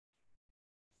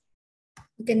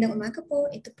Magandang umaga po.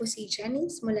 Ito po si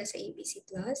Janice mula sa ABC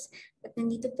Plus at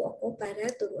nandito po ako para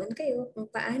turuan kayo kung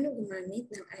paano gumamit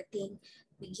ng ating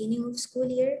Beginning of School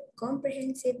Year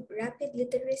Comprehensive Rapid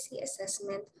Literacy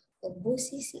Assessment o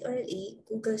BoSY CRLA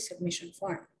Google Submission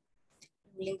Form.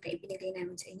 Ang link na ibinigay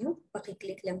namin sa inyo,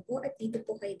 pakiclick lang po at dito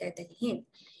po kayo dadalhin.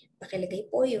 Pakilagay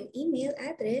po yung email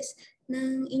address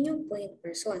ng inyong point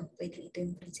person. Pwede ito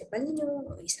yung principal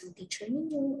ninyo o isang teacher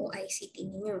ninyo o ICT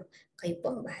ninyo. Kayo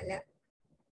po ang bahala.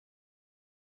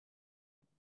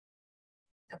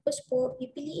 Tapos po,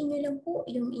 pipiliin nyo lang po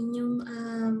yung inyong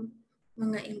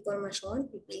mga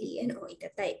impormasyon, pipiliin o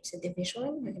itatype sa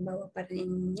division, halimbawa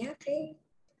Paranaque.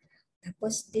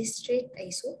 Tapos district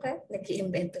ay sukat,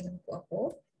 nag-iimbento lang po ako,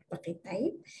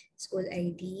 pakitype, school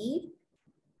ID,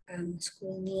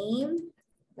 school name,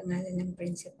 pangalan ng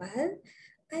principal,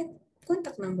 at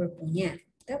contact number po niya.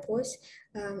 Tapos,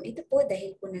 ito po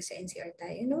dahil po nasa NCR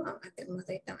tayo, no? Ang ating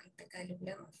mother tongue ay Tagalog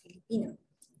lang o Filipino.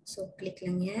 So, click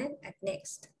lang yan at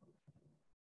next.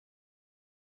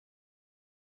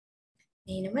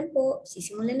 Ngayon naman po,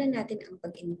 sisimulan na natin ang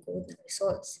pag-encode ng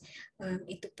results.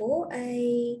 Ito po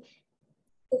ay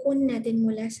kukunin natin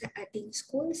mula sa ating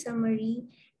school summary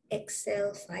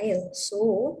Excel file. So,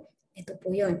 ito po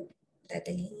yun.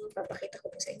 Papakita ko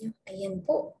po sa inyo. Ayan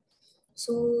po.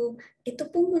 So, ito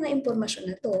pong mga impormasyon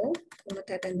na to, kung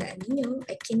matatandaan ninyo,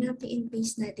 ay kinopy and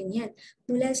paste natin yan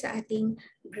mula sa ating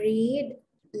grade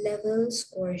level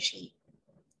score sheet.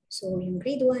 So, yung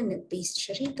grade 1, nag-paste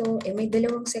siya rito. May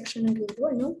dalawang section ng grade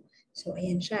 1, no? So,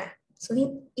 ayan siya. So,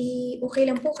 okay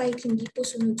lang po kahit hindi po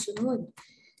sunod-sunod.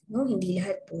 No? Hindi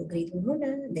lahat po grade 1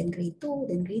 muna, then grade 2,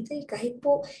 then grade 3. Kahit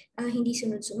po hindi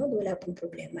sunod-sunod, wala pong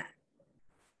problema.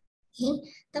 Okay?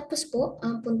 Tapos po,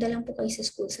 punta lang po kayo sa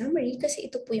school summary kasi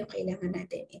ito po yung kailangan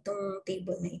natin, itong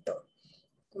table na ito.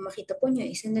 Kung makita po nyo,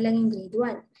 isa na lang yung grade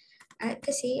 1. At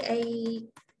kasi ay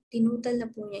tinutal na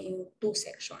po niya yung 2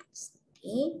 sections.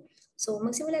 Okay? So,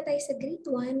 magsimula tayo sa grade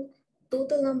 1.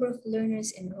 Total number of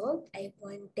learners enrolled ay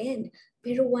 110.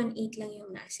 Pero 1.8 lang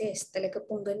yung na-assess. Talaga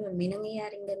pong ganun. May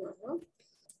nangyayaring ganun, no?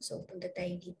 So, punta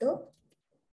tayo dito.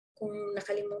 Kung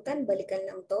nakalimutan, balikan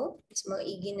lang to. Mas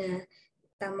maigi na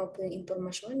tama po yung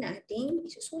impormasyon na ating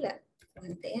isusulat.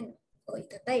 110. O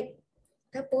itatype.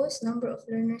 Tapos, number of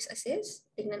learners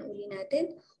assessed. Tingnan uli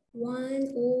natin.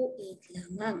 108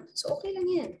 lamang. So, okay lang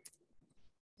yan.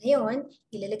 Ngayon,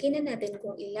 ilalagay na natin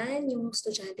kung ilan yung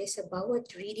estudyante sa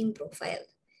bawat reading profile.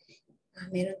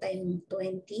 Meron tayong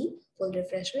 20 full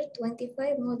refresher,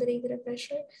 25 moderate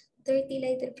refresher, 30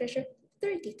 light refresher,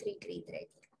 33 grade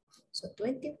ready. So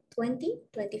 20, 25, 30,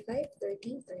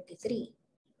 33.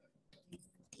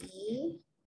 20,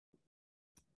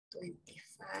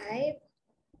 25,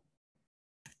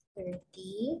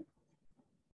 30,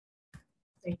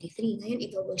 33. Ngayon,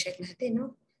 i-double check natin,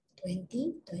 no?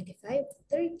 20, 25,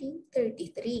 30,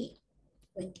 33.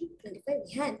 20, 25,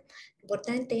 yan.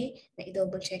 Importante na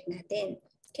i-double check natin.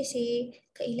 Kasi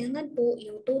kailangan po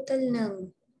yung total ng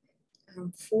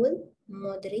full,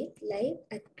 moderate, light,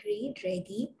 at grade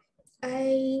ready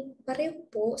ay pareho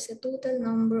po sa total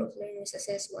number of learners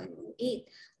assessed 108.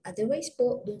 Otherwise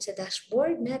po, dun sa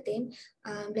dashboard natin,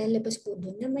 lalabas po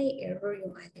dun na may error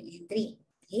yung ating entry.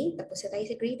 Okay, tapos na tayo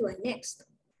sa grade 1. Next.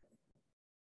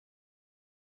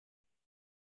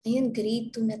 Ngayon,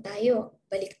 grade 2 na tayo.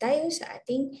 Balik tayo sa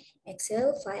ating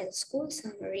Excel file school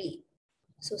summary.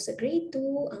 So sa grade 2,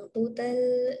 ang total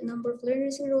number of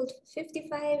learners enrolled, 55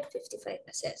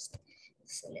 assessed.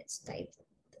 So let's type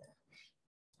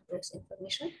those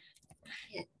information.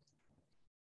 Ayan.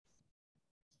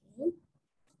 Okay.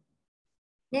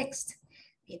 Next,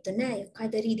 ito na yung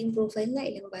kada reading profile na.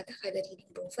 Ilang bata kada reading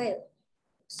profile.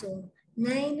 So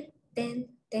 9,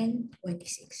 10, 10,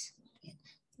 26. Ayan.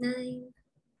 9,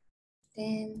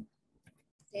 10,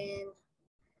 10,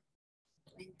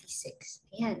 26.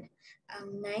 Ayan.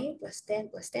 Ang 9 plus 10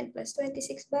 plus 10 plus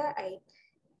 26 ba ay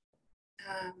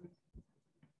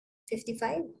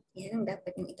 55? Yan ang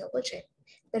dapat yung i-double check.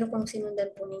 Pero kung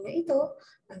sinundan po ninyo ito,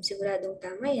 siguradong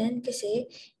tama yan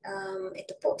kasi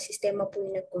ito po, sistema po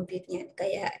yung nag-compute niyan.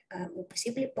 Kaya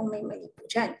imposible pong may mali po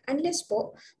dyan. Unless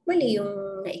po, mali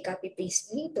yung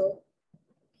na-copy-paste dito.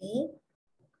 Okay?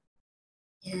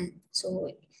 Yan.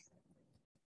 So,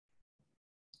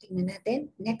 tingnan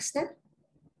natin. Next na.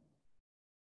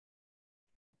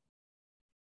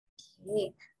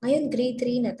 Okay. Ngayon, grade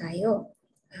 3 na tayo.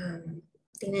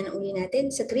 Tingnan uli natin.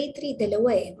 Sa grade 3,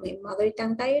 dalawa eh. May mother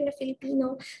tongue tayo na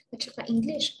Filipino at saka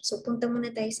English. So, punta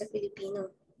muna tayo sa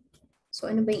Filipino. So,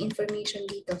 ano ba yung information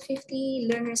dito? 50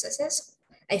 learners assessed.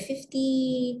 Ay,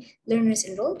 50 learners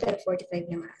enrolled, pero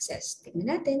 45 lang assessed. Tingnan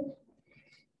natin.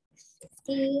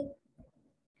 50,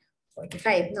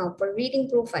 45. Now, for reading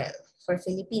profile for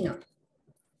Filipino,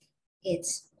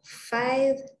 it's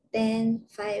 5, 10,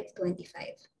 5,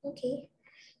 25. Okay.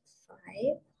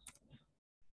 5,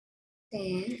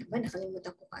 10. Aba,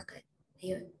 nakalimutan ko agad.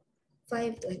 Ayun.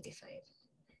 5, 25.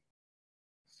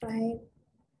 5.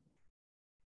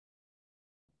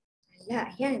 Wala.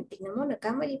 Ayan. Tignan mo,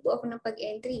 nagkamali po ako ng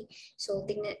pag-entry. So,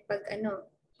 tignan, pag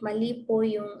mali po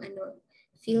yung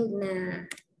field na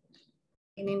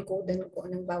in-encodean ko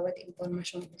ng bawat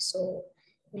impormasyon. So,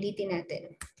 ulitin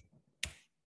natin.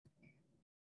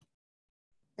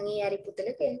 Nangyayari po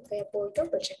talaga yan. Kaya po ito,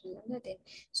 check na lang natin.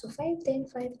 So, 5, 10,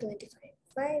 5, 25.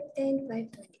 5, 10, 5,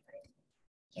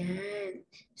 25. Yan.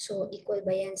 So, equal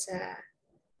ba yan sa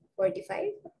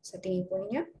 45? Sa tingin po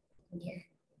niya? Yan.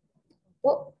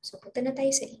 Po. So, punta na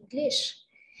tayo sa English.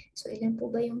 So, ilan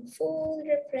po ba yung full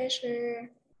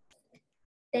refresher?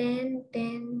 10,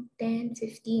 10, 10,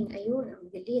 15. Ayun, ang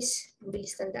bilis. Ang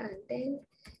bilis tandaan. 10,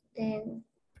 10,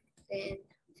 10,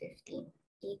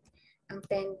 15. Ang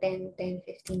 10, 10, 10,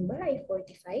 15 ba ay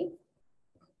 45?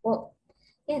 Po.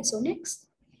 Yan, so next.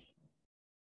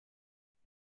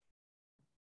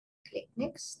 Click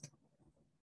next.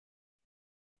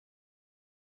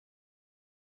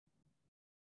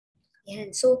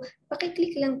 Yan, so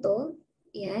pakiclick lang to.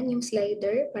 Yan, yung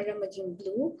slider para maging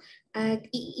blue. At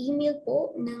i-email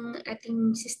po ng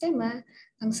ating sistema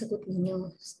ang sagot ninyo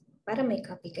para may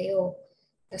copy kayo.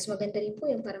 Tapos maganda rin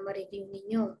po yung para ma-review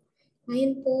ninyo.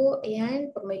 Ngayon po, ayan,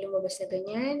 pag may lumabas na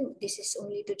ganyan, this is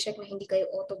only to check na hindi kayo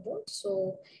auto-boot.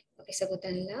 So,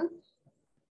 pakisagutan lang.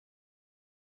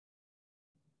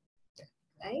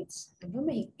 Lights. Ano,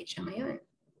 mahigpit siya ngayon.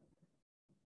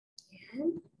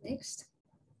 Ayan, next.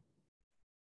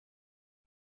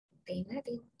 Tayo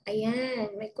natin.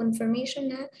 Ayan, may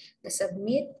confirmation na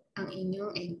na-submit ang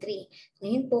inyong entry.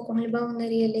 Ngayon po, kung halimbawa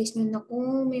na-realize nyo na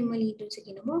kung may mali dun sa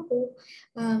ginawa ko,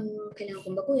 kailangan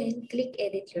kong baguhin, click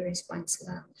edit your response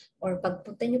lang. Or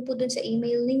pagpunta nyo po dun sa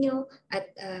email ninyo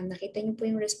at nakita nyo po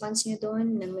yung response nyo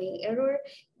dun na may error,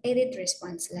 edit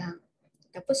response lang.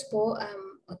 Tapos po,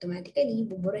 automatically,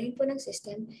 buburahin po ng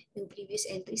system yung previous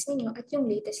entries ninyo at yung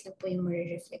latest lang po yung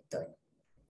ma-reflect doon.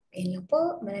 Ayun lang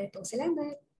po. Maraming pong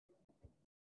salamat.